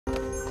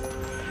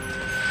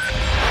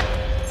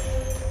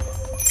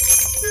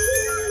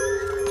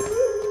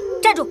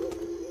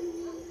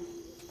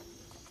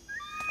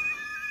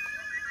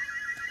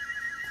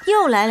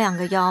又来2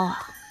个妖啊！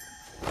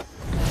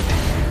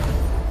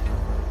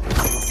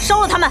烧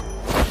了他们！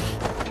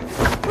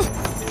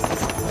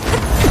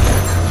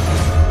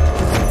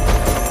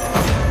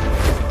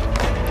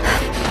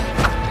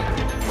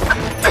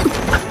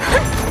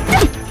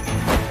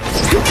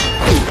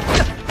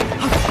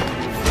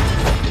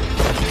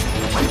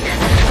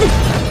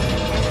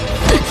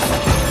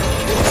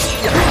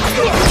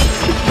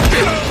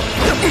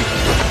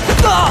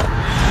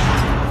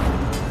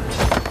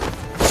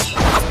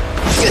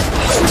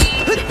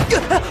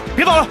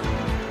别打了！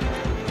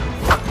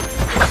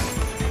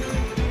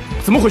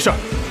怎么回事？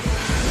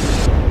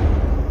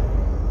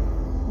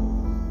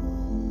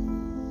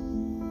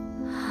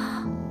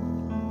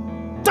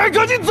再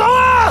赶紧走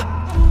啊！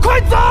快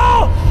走！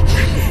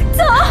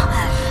走啊！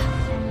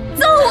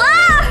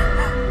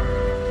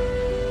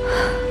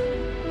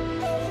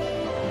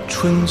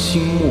春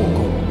心莫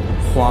共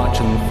花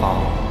争发，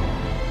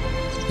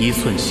一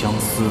寸相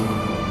思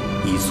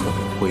一寸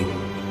灰。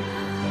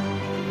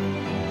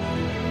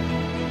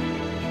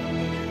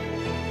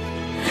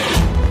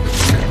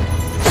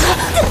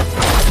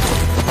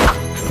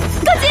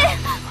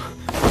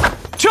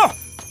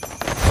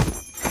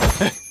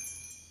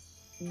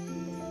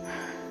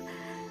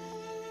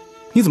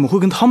你怎么会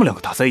跟他们2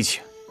个打在一起？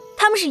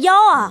他们是妖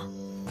啊！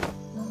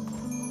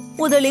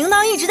我的铃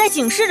铛一直在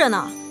警示着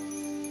呢。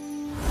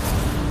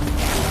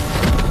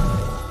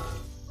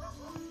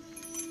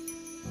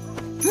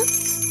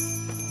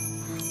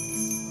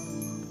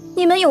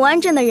你们永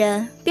安镇的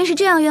人便是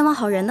这样冤枉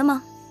好人的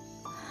吗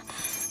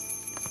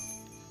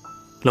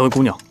2位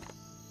姑娘，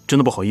真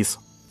的不好意思，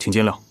请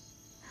见谅。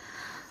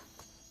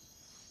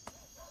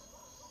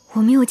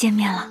我们又见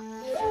面了。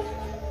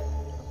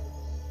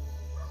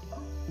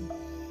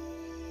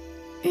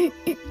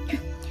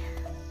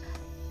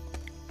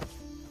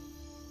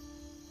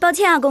抱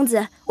歉啊，公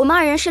子，我们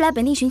2人是来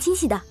本地寻亲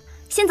戚的，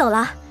先走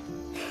了。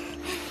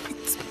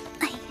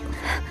哎，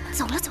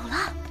走了。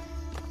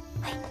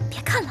哎，别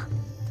看了。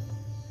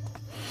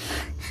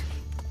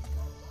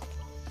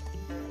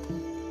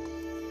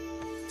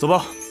走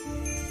吧。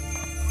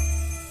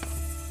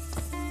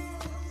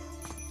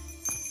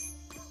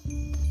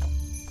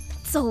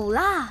走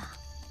啦，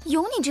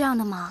有你这样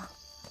的吗？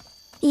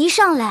一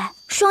上来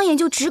双眼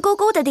就直勾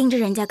勾地盯着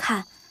人家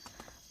看，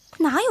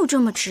哪有这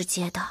么直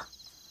接的？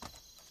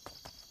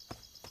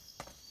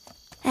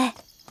哎，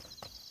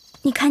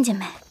你看见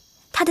没？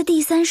他的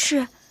第3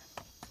世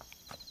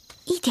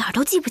一点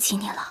都记不起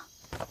你了。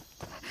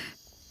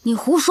你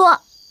胡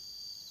说，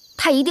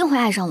他一定会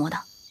爱上我的。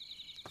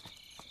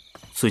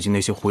最近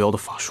那些狐妖的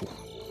法术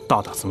大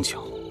大增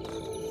强，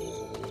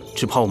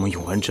只怕我们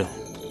永安镇……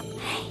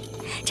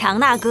常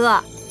大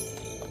哥，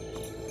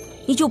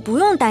你就不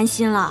用担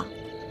心了。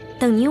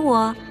等你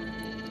我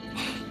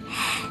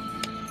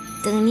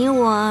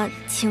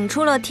请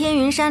出了天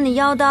云山的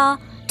妖刀，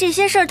这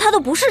些事儿它都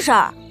不是事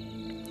儿。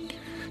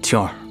青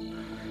儿，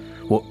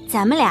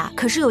咱们俩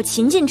可是有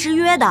秦晋之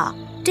约的，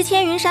这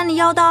天云山的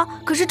妖刀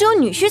可是只有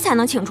女婿才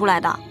能请出来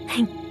的。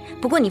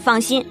不过你放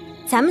心，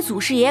咱们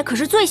祖师爷可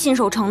是最信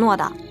守承诺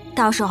的，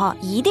到时候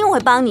一定会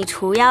帮你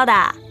除妖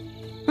的。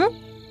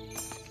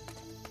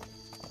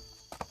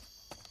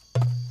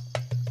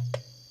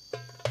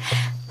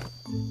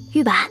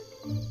玉板，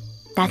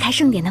打开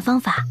盛典的方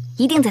法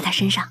一定在他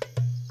身上，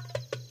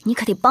你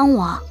可得帮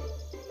我。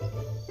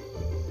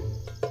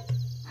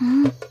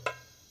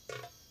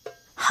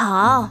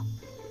好，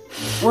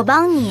我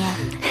帮你。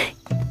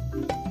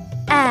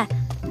哎，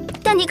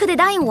但你可得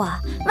答应我，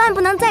万不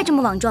能再这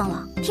么莽撞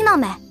了，听到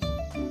没？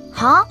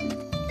好，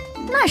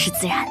那是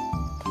自然。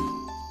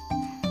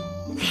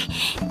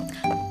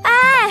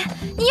哎，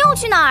你又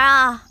去哪儿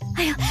啊？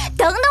哎呀，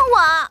等等我！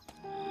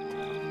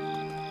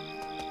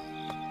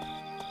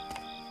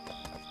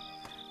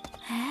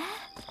哎，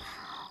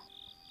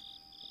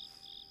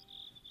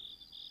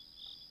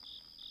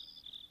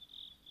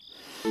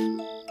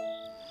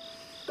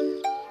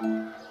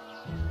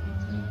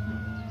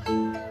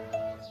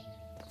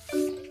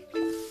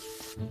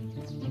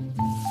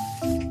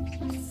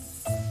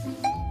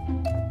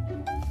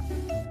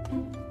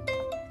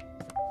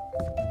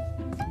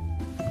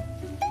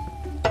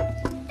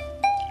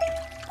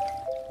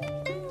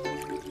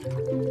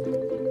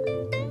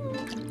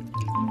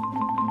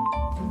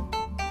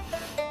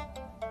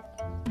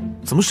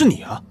怎么是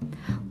你啊？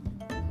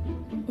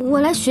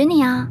我来寻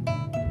你啊！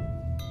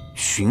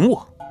寻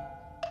我？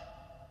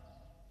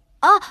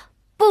啊，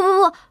不，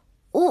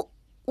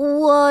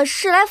我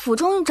是来府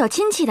中找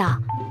亲戚的。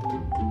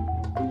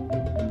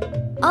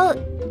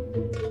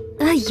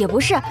也不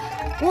是，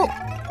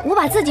我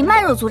把自己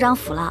迈入族长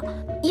府了，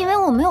因为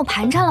我没有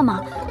盘缠了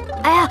嘛。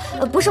哎呀，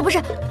不是，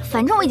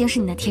反正我已经是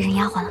你的贴身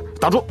丫鬟了。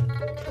打住！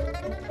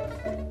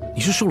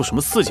你是受了什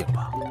么刺激了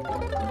吧？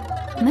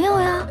没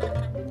有呀。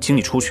请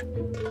你出去。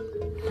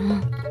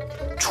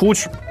出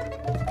去！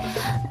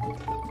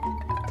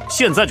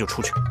现在就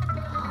出去！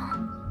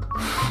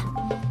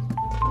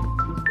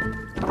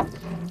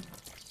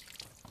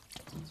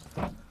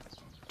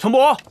程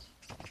伯，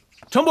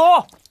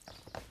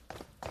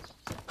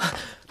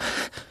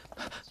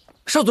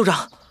少族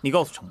长，你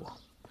告诉程博，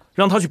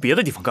让他去别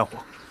的地方干活，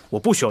我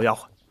不需要丫鬟。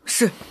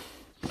是。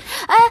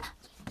哎，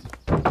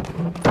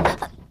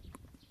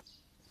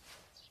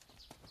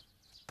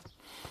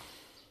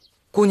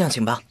姑娘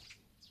请吧。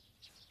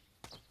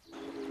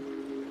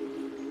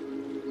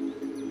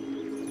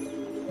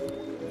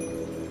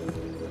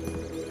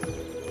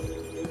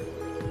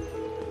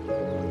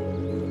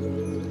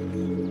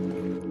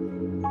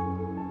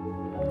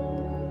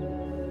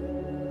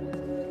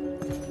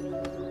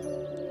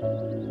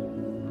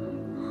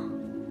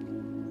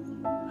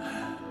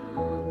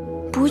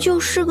不就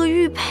是个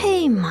玉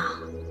佩吗？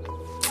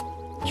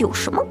有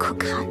什么可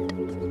看的？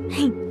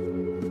嘿，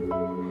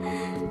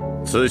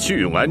此去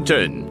永安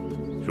镇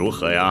如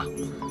何呀？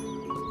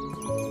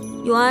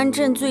永安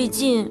镇最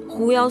近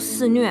狐妖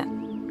肆虐，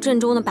镇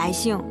中的百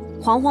姓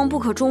惶惶不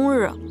可终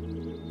日。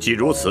既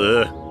如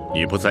此，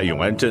你不在永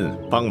安镇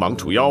帮忙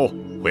除妖，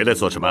回来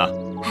做什么？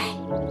哎，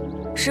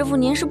师傅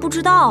您是不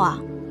知道啊，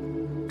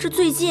这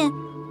最近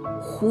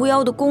狐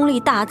妖的功力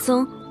大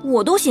增，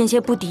我都险些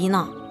不敌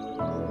呢。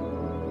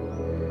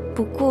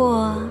不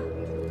过，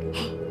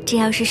这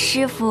要是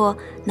师傅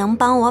能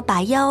帮我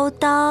把妖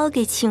刀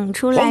给请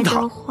出来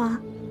的话，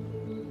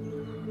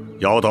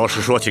妖刀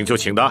是说请就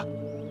请的。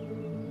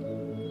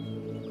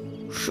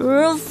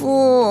师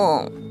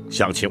傅，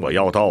想请我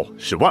妖刀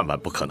是万万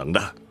不可能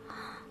的。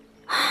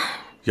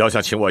要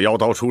想请我妖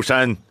刀出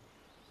山，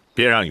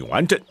便让永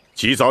安镇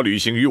及早履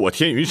行与我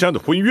天云山的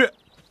婚约。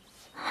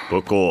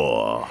不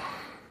过，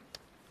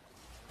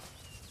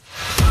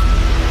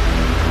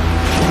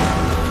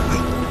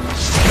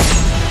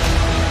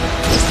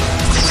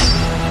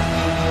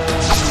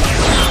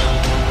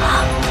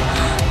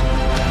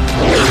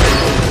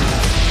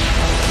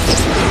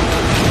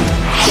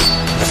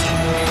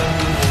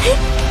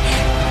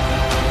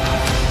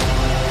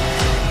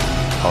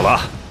好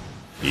了，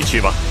你去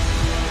吧。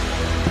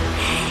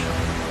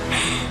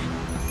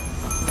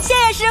谢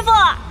谢师傅。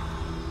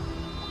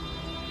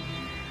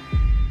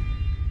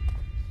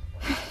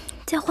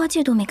在花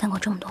界都没干过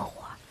这么多活。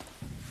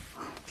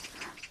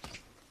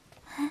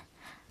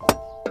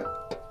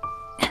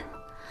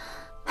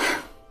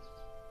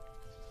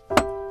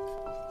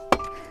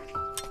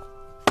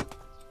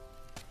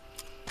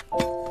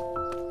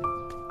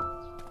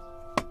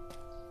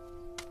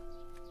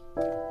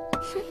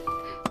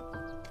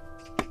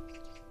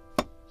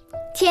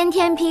天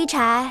天劈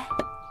柴，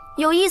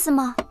有意思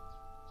吗？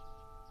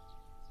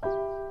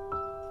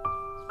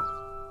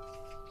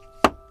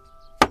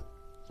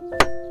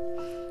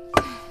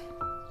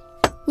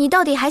你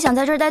到底还想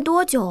在这儿待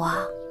多久啊？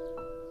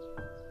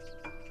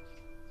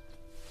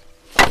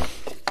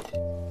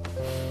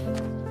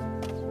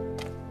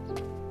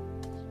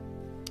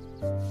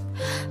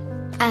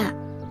哎，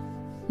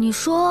你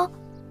说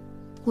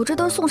我这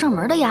都是送上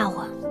门的丫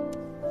鬟，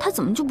她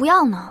怎么就不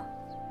要呢？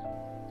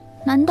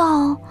难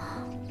道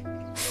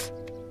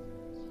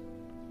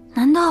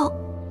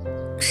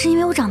是因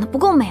为我长得不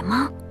够美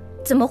吗？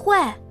怎么会？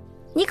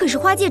你可是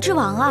花界之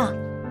王啊！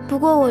不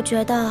过我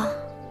觉得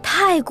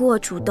太过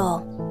主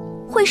动，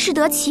会适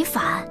得其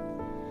反。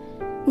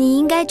你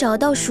应该找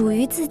到属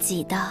于自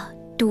己的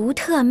独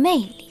特魅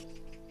力。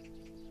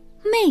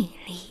魅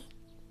力。